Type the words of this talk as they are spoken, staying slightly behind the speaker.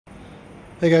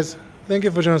Hey guys, thank you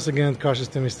for joining us again at Car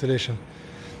System Installation.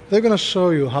 They're going to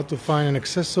show you how to find an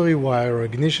accessory wire or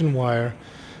ignition wire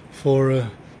for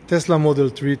Tesla Model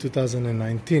 3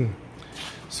 2019.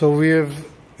 So we have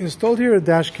installed here a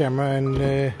dash camera,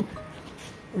 and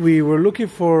we were looking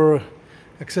for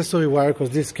accessory wire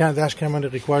because this dash camera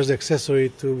requires the accessory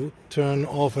to turn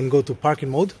off and go to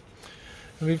parking mode.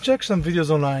 And we've checked some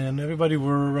videos online, and everybody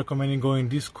were recommending going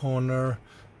this corner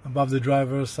above the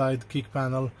driver's side kick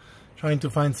panel, trying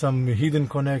to find some hidden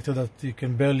connector that you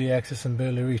can barely access and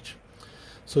barely reach.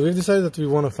 So we've decided that we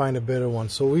want to find a better one.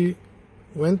 So we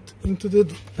went into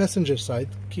the passenger side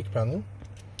kick panel,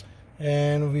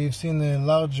 and we've seen a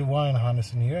large wiring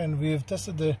harness in here, and we have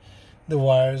tested the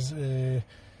wires to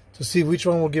see which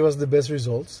one will give us the best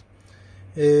results.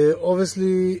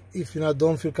 Obviously, if you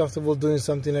don't feel comfortable doing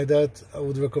something like that, I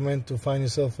would recommend to find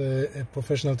yourself a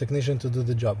professional technician to do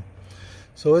the job.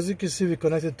 So as you can see, we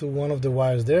connected to one of the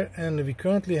wires there, and we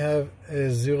currently have a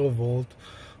 0 volt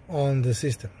on the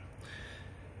system.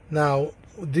 Now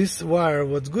this wire,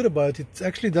 what's good about it, it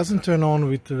actually doesn't turn on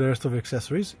with the rest of the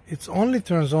accessories. It only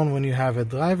turns on when you have a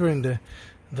driver in the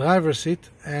driver's seat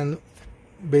and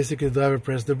basically the driver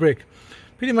press the brake.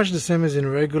 Pretty much the same as in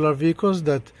regular vehicles,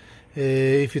 that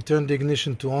if you turn the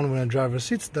ignition to on when a driver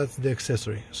sits, that's the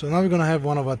accessory. So now we're going to have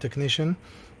one of our technicians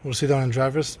will sit down on the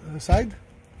driver's side.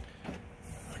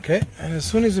 Okay, and as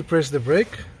soon as you press the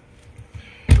brake,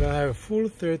 we're going to have a full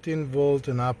 13 volt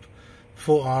and up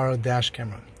for our dash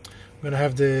camera. We're going to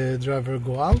have the driver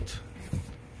go out,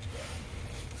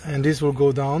 and this will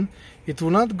go down. It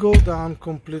will not go down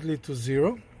completely to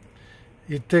 0.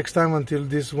 It takes time until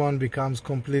this one becomes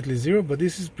completely 0, but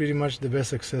this is pretty much the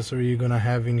best accessory you're going to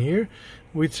have in here,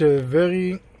 with a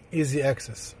very easy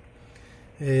access.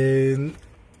 And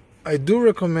I do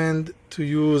recommend to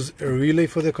use a relay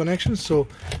for the connection. So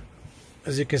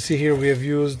as you can see here, we have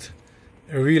used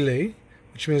a relay,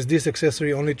 which means this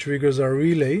accessory only triggers our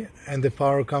relay and the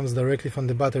power comes directly from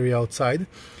the battery outside.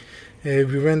 We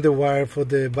ran the wire for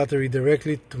the battery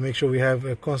directly to make sure we have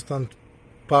a constant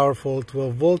powerful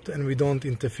 12 volt and we don't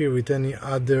interfere with any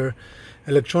other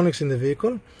electronics in the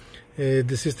vehicle.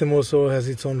 The system also has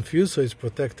its own fuse, so it's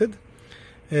protected,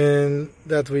 and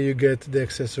that way you get the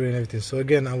accessory and everything. So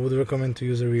again, I would recommend to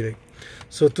use a relay.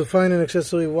 So to find an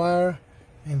accessory wire,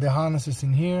 in the harness is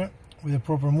in here with a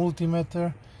proper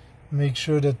multimeter. Make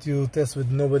sure that you test with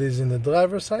nobody's in the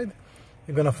driver's side.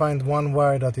 You're gonna find one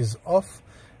wire that is off,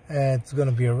 and it's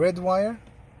gonna be a red wire.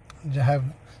 You have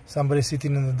somebody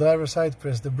sitting on the driver's side,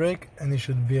 press the brake, and you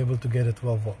should be able to get a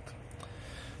 12 volt.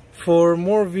 For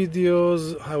more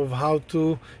videos of how to,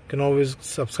 you can always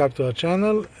subscribe to our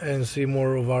channel and see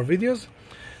more of our videos.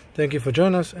 Thank you for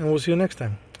joining us, and we'll see you next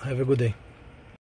time. Have a good day.